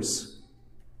yours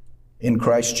in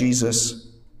Christ Jesus,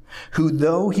 who,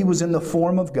 though he was in the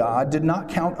form of God, did not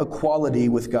count equality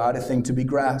with God a thing to be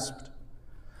grasped.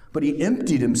 But he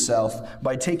emptied himself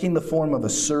by taking the form of a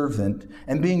servant,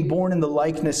 and being born in the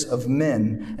likeness of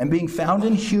men, and being found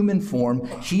in human form,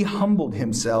 he humbled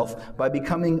himself by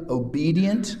becoming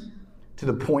obedient to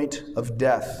the point of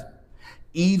death,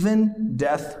 even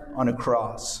death on a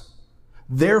cross.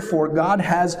 Therefore, God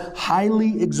has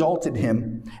highly exalted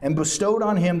him and bestowed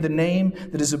on him the name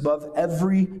that is above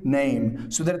every name,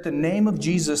 so that at the name of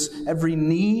Jesus every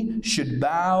knee should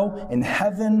bow in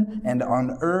heaven and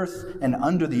on earth and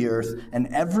under the earth,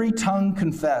 and every tongue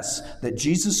confess that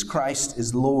Jesus Christ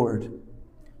is Lord,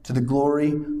 to the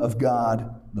glory of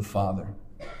God the Father.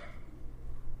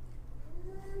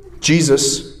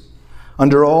 Jesus,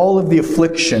 under all of the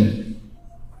affliction,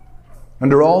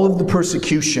 under all of the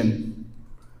persecution,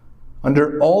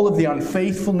 under all of the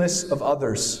unfaithfulness of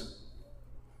others,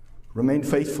 remained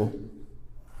faithful.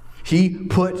 He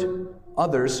put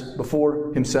others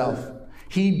before himself.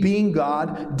 He, being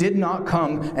God, did not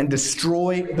come and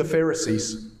destroy the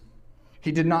Pharisees.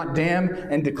 He did not damn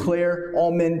and declare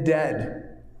all men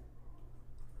dead.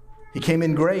 He came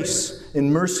in grace,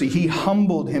 in mercy. He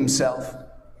humbled himself,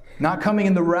 not coming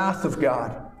in the wrath of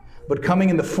God, but coming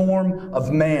in the form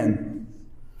of man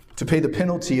to pay the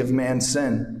penalty of man's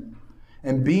sin.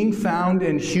 And being found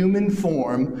in human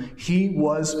form, he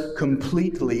was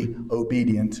completely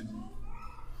obedient,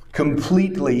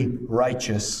 completely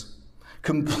righteous,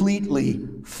 completely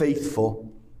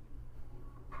faithful.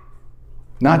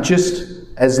 Not just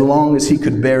as long as he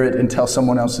could bear it until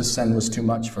someone else's sin was too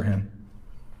much for him.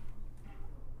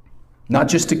 Not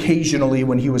just occasionally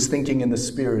when he was thinking in the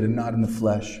Spirit and not in the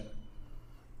flesh.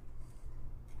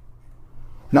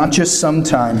 Not just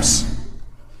sometimes,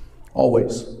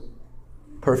 always.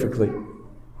 Perfectly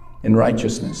in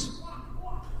righteousness,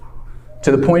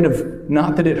 to the point of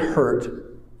not that it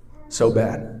hurt so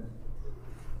bad,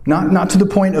 not to the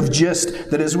point of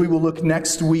just that, as we will look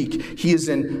next week, he is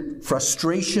in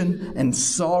frustration and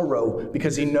sorrow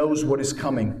because he knows what is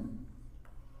coming.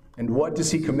 And what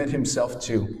does he commit himself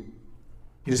to?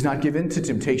 He does not give in to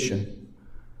temptation.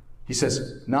 He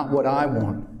says, not what I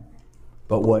want,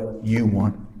 but what you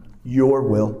want, your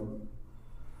will.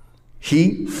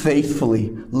 He faithfully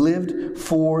lived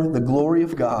for the glory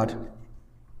of God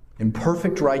in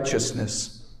perfect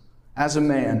righteousness as a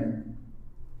man,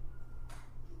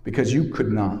 because you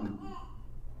could not.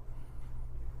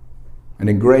 And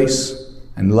in grace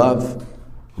and love,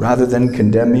 rather than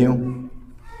condemn you,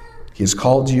 he has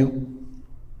called you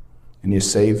and he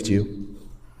has saved you.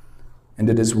 And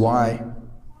it is why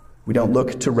we don't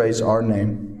look to raise our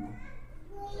name.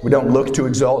 We don't look to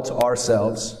exalt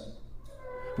ourselves.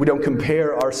 We don't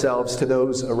compare ourselves to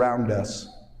those around us.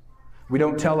 We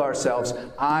don't tell ourselves,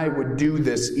 I would do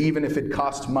this even if it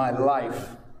cost my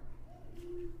life,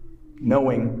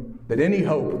 knowing that any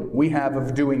hope we have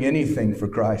of doing anything for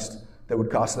Christ that would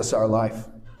cost us our life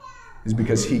is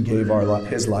because he gave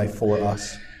his life for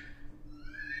us.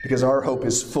 Because our hope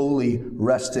is fully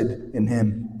rested in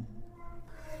him.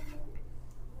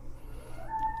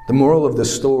 The moral of the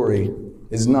story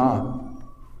is not,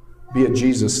 be a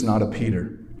Jesus, not a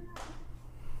Peter.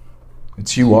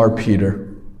 It's you are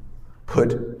Peter.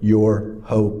 Put your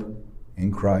hope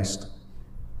in Christ.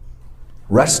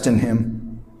 Rest in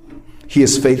him. He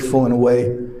is faithful in a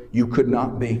way you could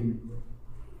not be.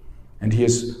 And he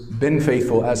has been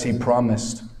faithful as he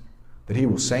promised that he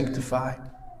will sanctify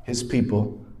his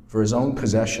people for his own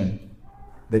possession,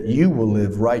 that you will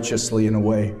live righteously in a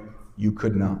way you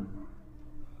could not.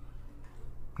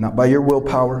 Not by your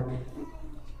willpower,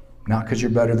 not because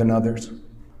you're better than others,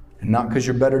 and not because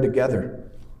you're better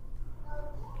together,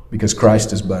 because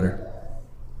Christ is better,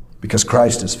 because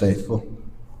Christ is faithful.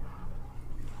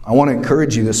 I want to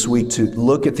encourage you this week to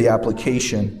look at the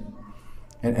application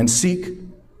and seek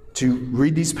to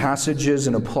read these passages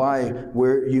and apply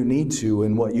where you need to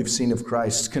in what you've seen of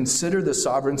Christ. Consider the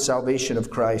sovereign salvation of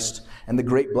Christ and the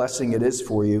great blessing it is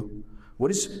for you.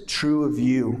 What is true of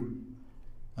you?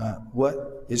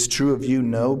 What is true of you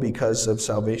know because of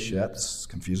salvation? That's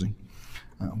confusing.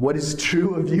 What is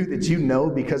true of you that you know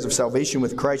because of salvation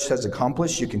with Christ has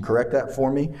accomplished? You can correct that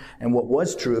for me. And what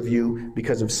was true of you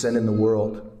because of sin in the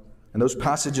world? And those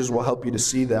passages will help you to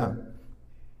see that.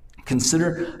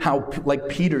 Consider how, like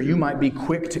Peter, you might be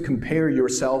quick to compare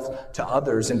yourself to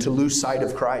others and to lose sight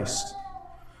of Christ.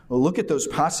 Well, look at those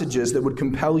passages that would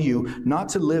compel you not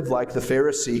to live like the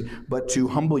Pharisee, but to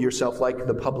humble yourself like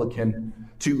the publican,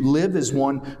 to live as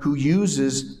one who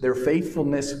uses their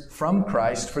faithfulness from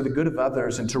Christ for the good of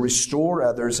others and to restore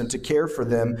others and to care for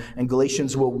them. And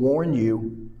Galatians will warn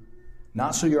you,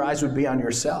 not so your eyes would be on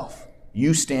yourself.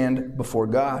 You stand before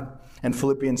God. And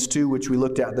Philippians 2, which we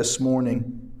looked at this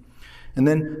morning. And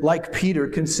then, like Peter,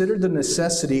 consider the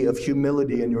necessity of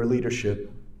humility in your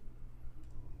leadership.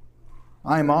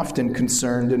 I am often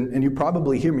concerned, and you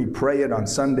probably hear me pray it on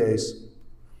Sundays,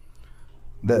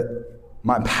 that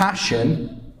my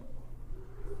passion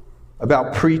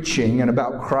about preaching and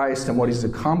about Christ and what He's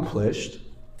accomplished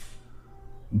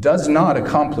does not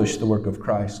accomplish the work of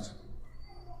Christ.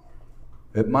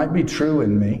 It might be true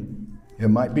in me. It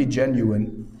might be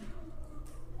genuine.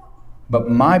 But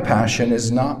my passion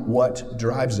is not what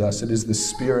drives us. It is the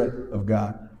Spirit of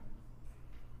God.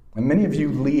 And many of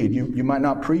you lead. You might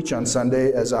not preach on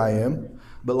Sunday as I am,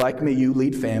 but like me, you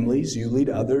lead families, you lead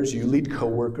others, you lead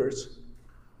coworkers.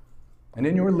 And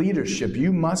in your leadership,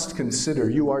 you must consider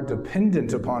you are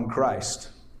dependent upon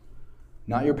Christ,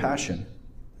 not your passion,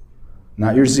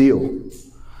 not your zeal,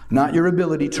 not your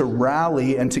ability to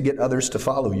rally and to get others to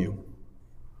follow you.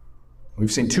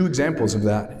 We've seen two examples of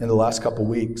that in the last couple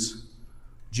weeks.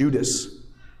 Judas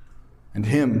and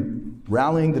him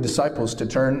rallying the disciples to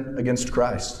turn against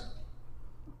Christ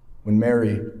when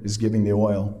Mary is giving the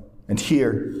oil. And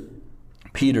here,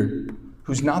 Peter,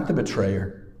 who's not the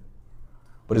betrayer,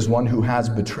 but is one who has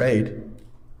betrayed,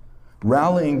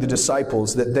 rallying the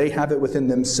disciples that they have it within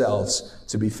themselves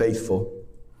to be faithful.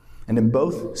 And in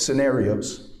both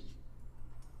scenarios,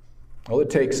 all it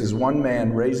takes is one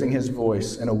man raising his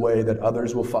voice in a way that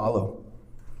others will follow.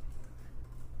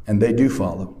 And they do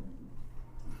follow.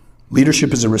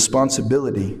 Leadership is a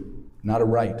responsibility, not a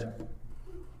right.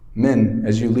 Men,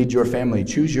 as you lead your family,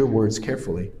 choose your words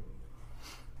carefully.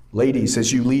 Ladies,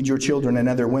 as you lead your children and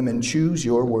other women, choose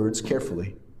your words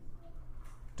carefully.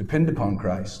 Depend upon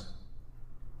Christ.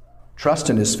 Trust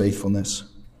in His faithfulness.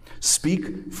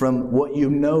 Speak from what you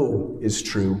know is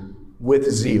true with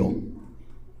zeal.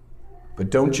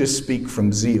 But don't just speak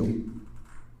from zeal.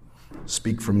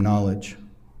 Speak from knowledge.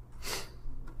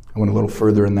 I went a little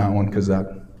further in that one because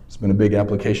that's been a big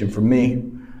application for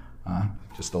me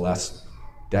just the last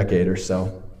decade or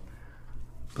so.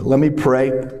 But let me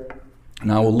pray,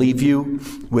 and I will leave you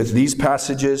with these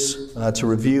passages to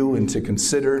review and to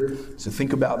consider, to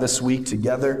think about this week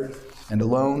together and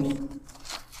alone.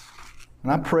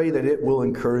 And I pray that it will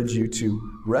encourage you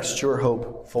to rest your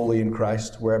hope fully in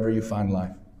Christ wherever you find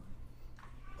life.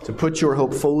 To put your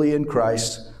hope fully in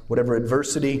Christ, whatever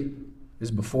adversity is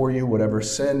before you, whatever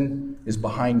sin is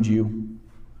behind you,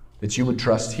 that you would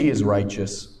trust He is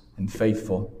righteous and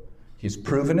faithful. He has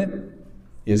proven it.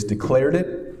 He has declared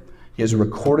it. He has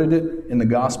recorded it in the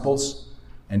Gospels,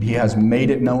 and He has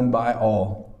made it known by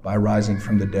all by rising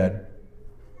from the dead.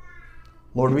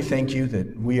 Lord, we thank You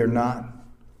that we are not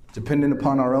dependent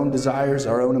upon our own desires,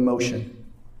 our own emotion.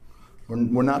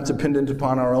 We're not dependent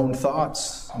upon our own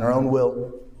thoughts and our own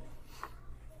will.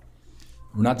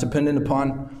 We're not dependent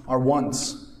upon our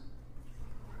wants.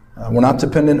 We're not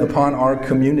dependent upon our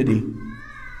community.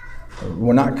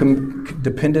 We're not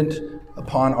dependent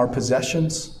upon our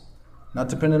possessions, not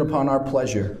dependent upon our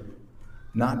pleasure,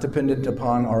 not dependent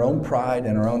upon our own pride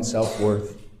and our own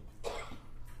self-worth.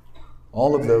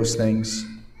 All of those things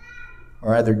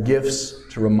are either gifts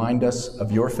to remind us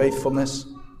of Your faithfulness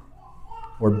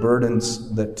or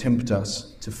burdens that tempt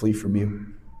us to flee from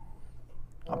You.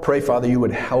 I pray, Father, You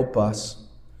would help us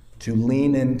to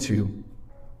lean into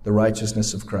the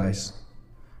righteousness of Christ,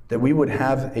 that we would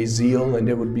have a zeal, and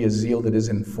it would be a zeal that is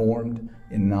informed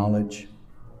in knowledge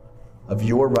of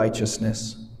Your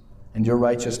righteousness, and Your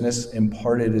righteousness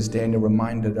imparted, as Daniel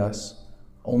reminded us,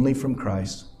 only from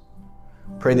Christ.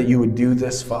 Pray that you would do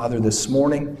this, Father, this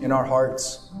morning in our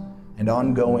hearts and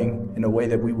ongoing in a way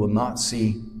that we will not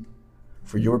see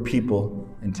for your people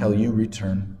until you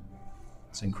return.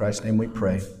 It's in Christ's name we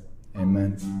pray.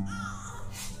 Amen.